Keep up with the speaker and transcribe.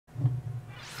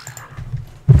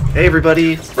Hey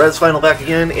everybody, Res Final back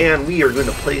again, and we are going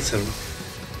to play some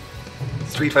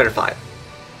Street Fighter V.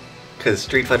 Because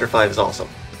Street Fighter V is awesome.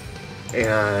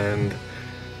 And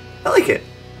I like it.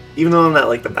 Even though I'm not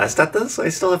like the best at this, I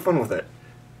still have fun with it.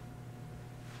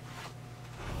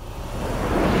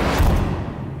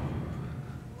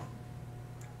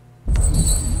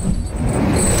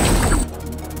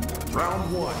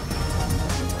 Round one.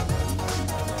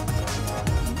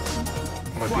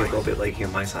 Might be a little bit laggy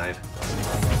on my side.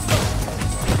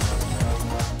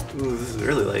 Ooh, this is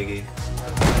really laggy.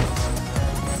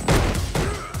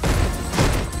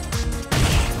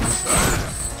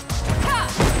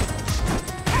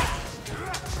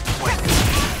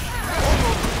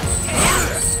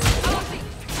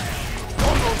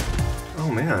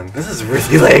 Oh man, this is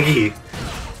really laggy.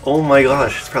 Oh my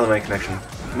gosh, it's probably my connection.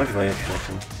 It might be my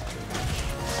connection.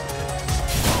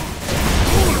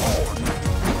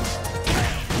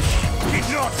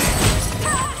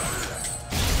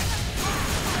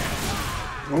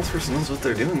 Well, this person knows what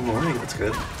they're doing. Alright, that's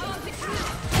good.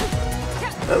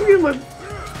 I'm getting my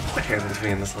hand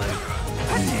between this leg.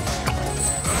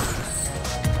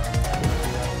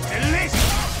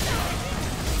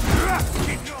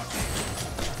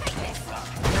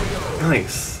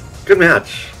 Nice. Good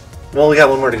match. Well, we got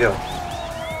one more to go.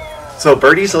 So,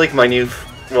 Birdie's like my new,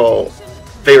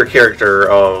 favorite character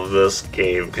of this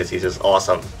game because he's just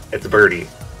awesome. It's Birdie.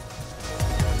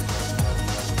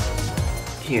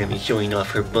 Cammy showing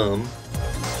off her bum.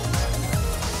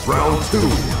 Round two.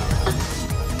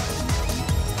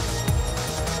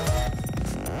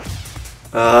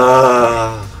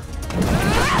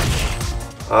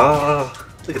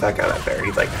 Look at that guy back there.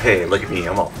 He's like, hey, look at me,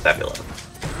 I'm all fabulous.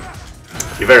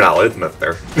 You better not let him up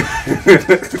there.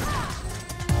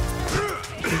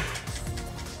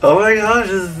 Oh my gosh,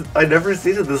 I've never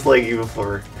seen it this laggy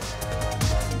before.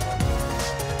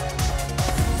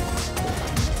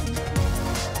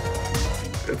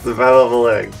 It's the battle of the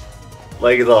leg.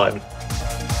 Leg is on.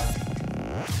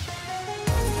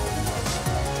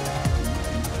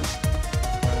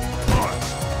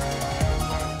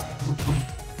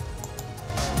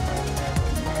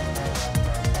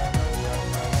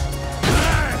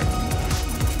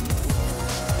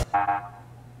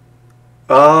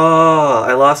 Oh,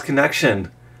 I lost connection.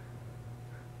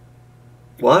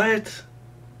 What?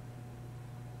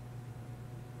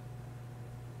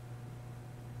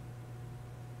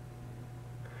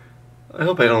 I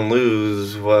hope I don't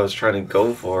lose what I was trying to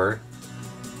go for.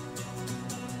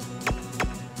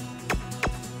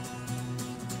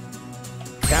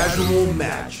 Casual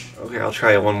match. Okay, I'll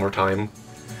try it one more time.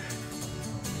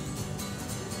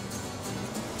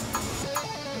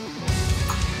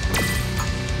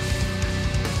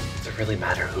 Does it really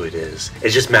matter who it is? It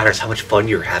just matters how much fun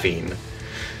you're having.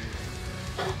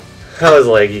 That was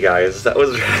laggy, guys. That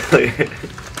was really...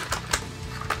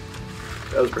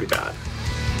 that was pretty bad.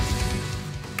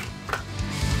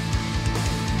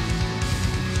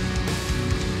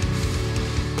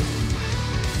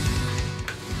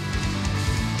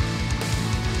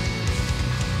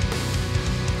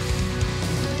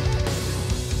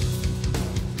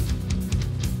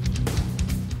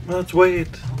 Let's wait.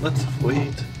 Let's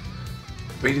wait.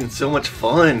 Waiting's so much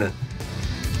fun.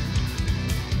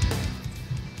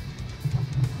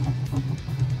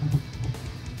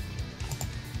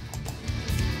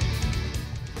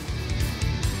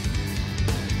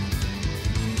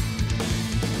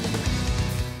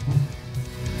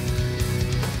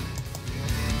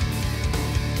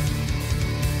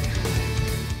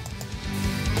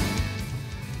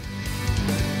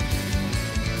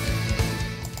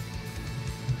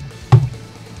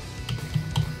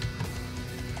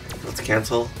 Let's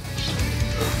cancel.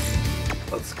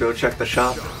 Let's go check the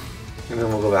shop, and then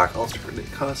we'll go back. Alternate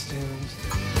costumes.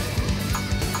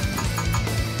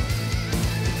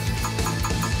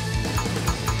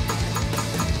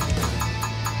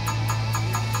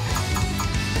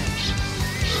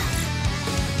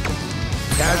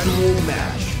 Casual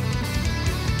match.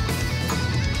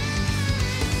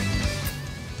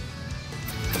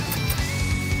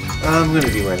 I'm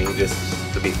gonna do any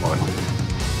just to be fun.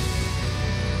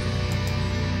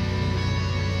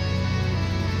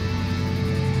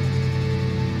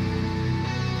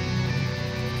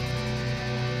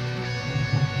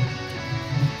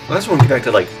 Last one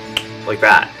connected like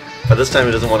that, but this time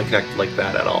it doesn't want to connect like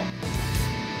that at all.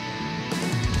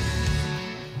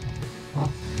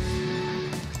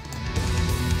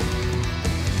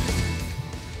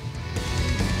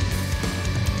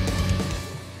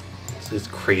 This is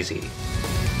crazy.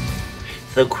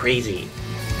 So crazy.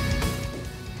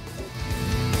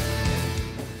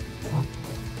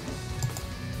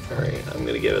 Alright, I'm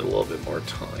gonna give it a little bit more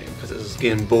time because this is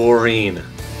getting boring.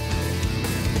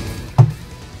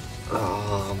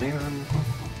 Oh man.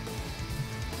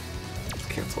 Let's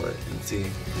cancel it and see.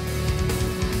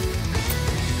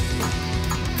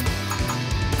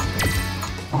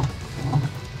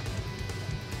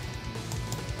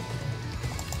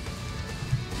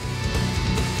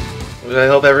 I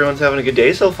hope everyone's having a good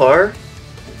day so far.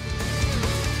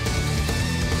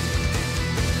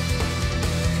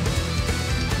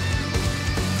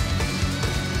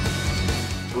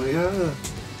 Oh yeah.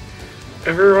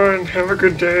 Everyone, have a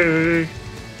good day.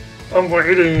 I'm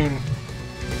waiting.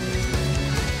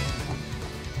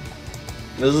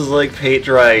 This is like Page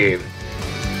Ride.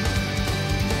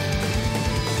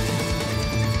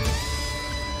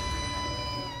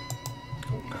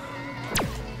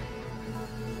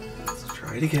 Let's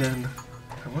try it again.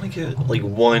 I want to get like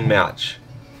one match.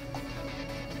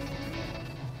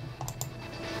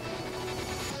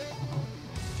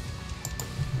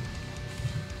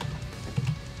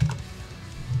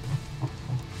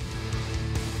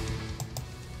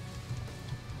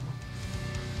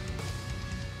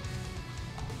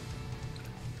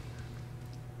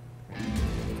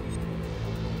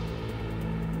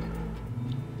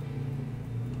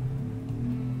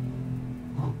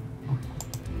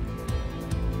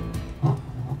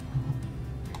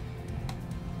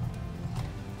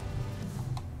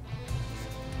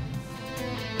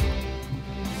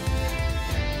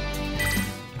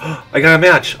 I got a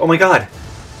match! Oh my god!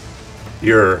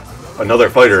 Another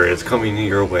fighter is coming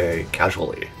your way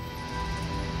casually.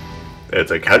 It's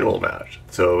a casual match,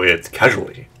 so it's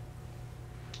casually.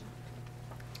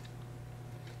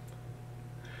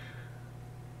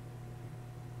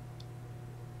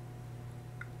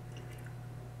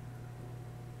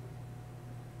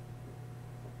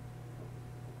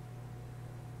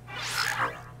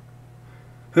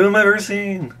 Who am I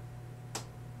versing?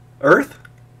 Earth?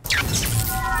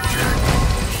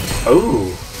 Oh!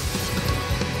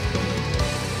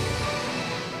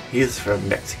 He's from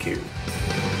Mexico.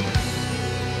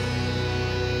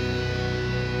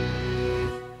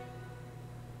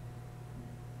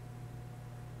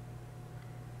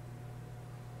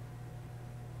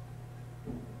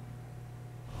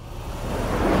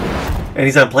 And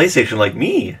he's on PlayStation like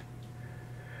me.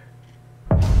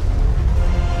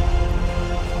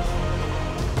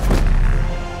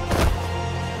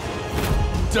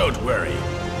 Don't worry.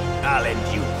 I'll end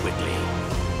you quickly.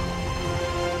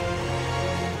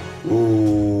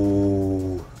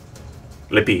 Ooh.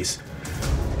 Lippies.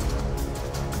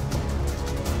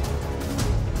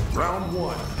 Round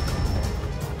one.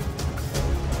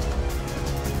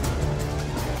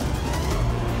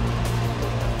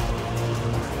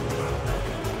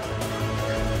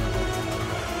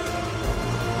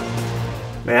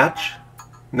 Match?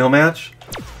 No match?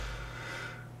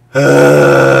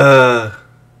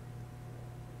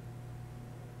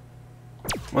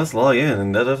 Let's log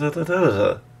in.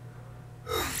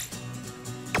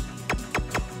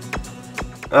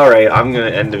 Alright, I'm gonna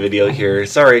end the video here.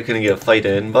 Sorry I couldn't get a fight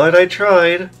in, but I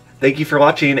tried. Thank you for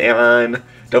watching, and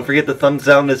don't forget to thumbs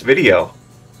down this video.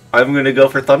 I'm gonna go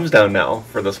for thumbs down now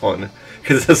for this one,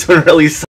 because this one really sucks.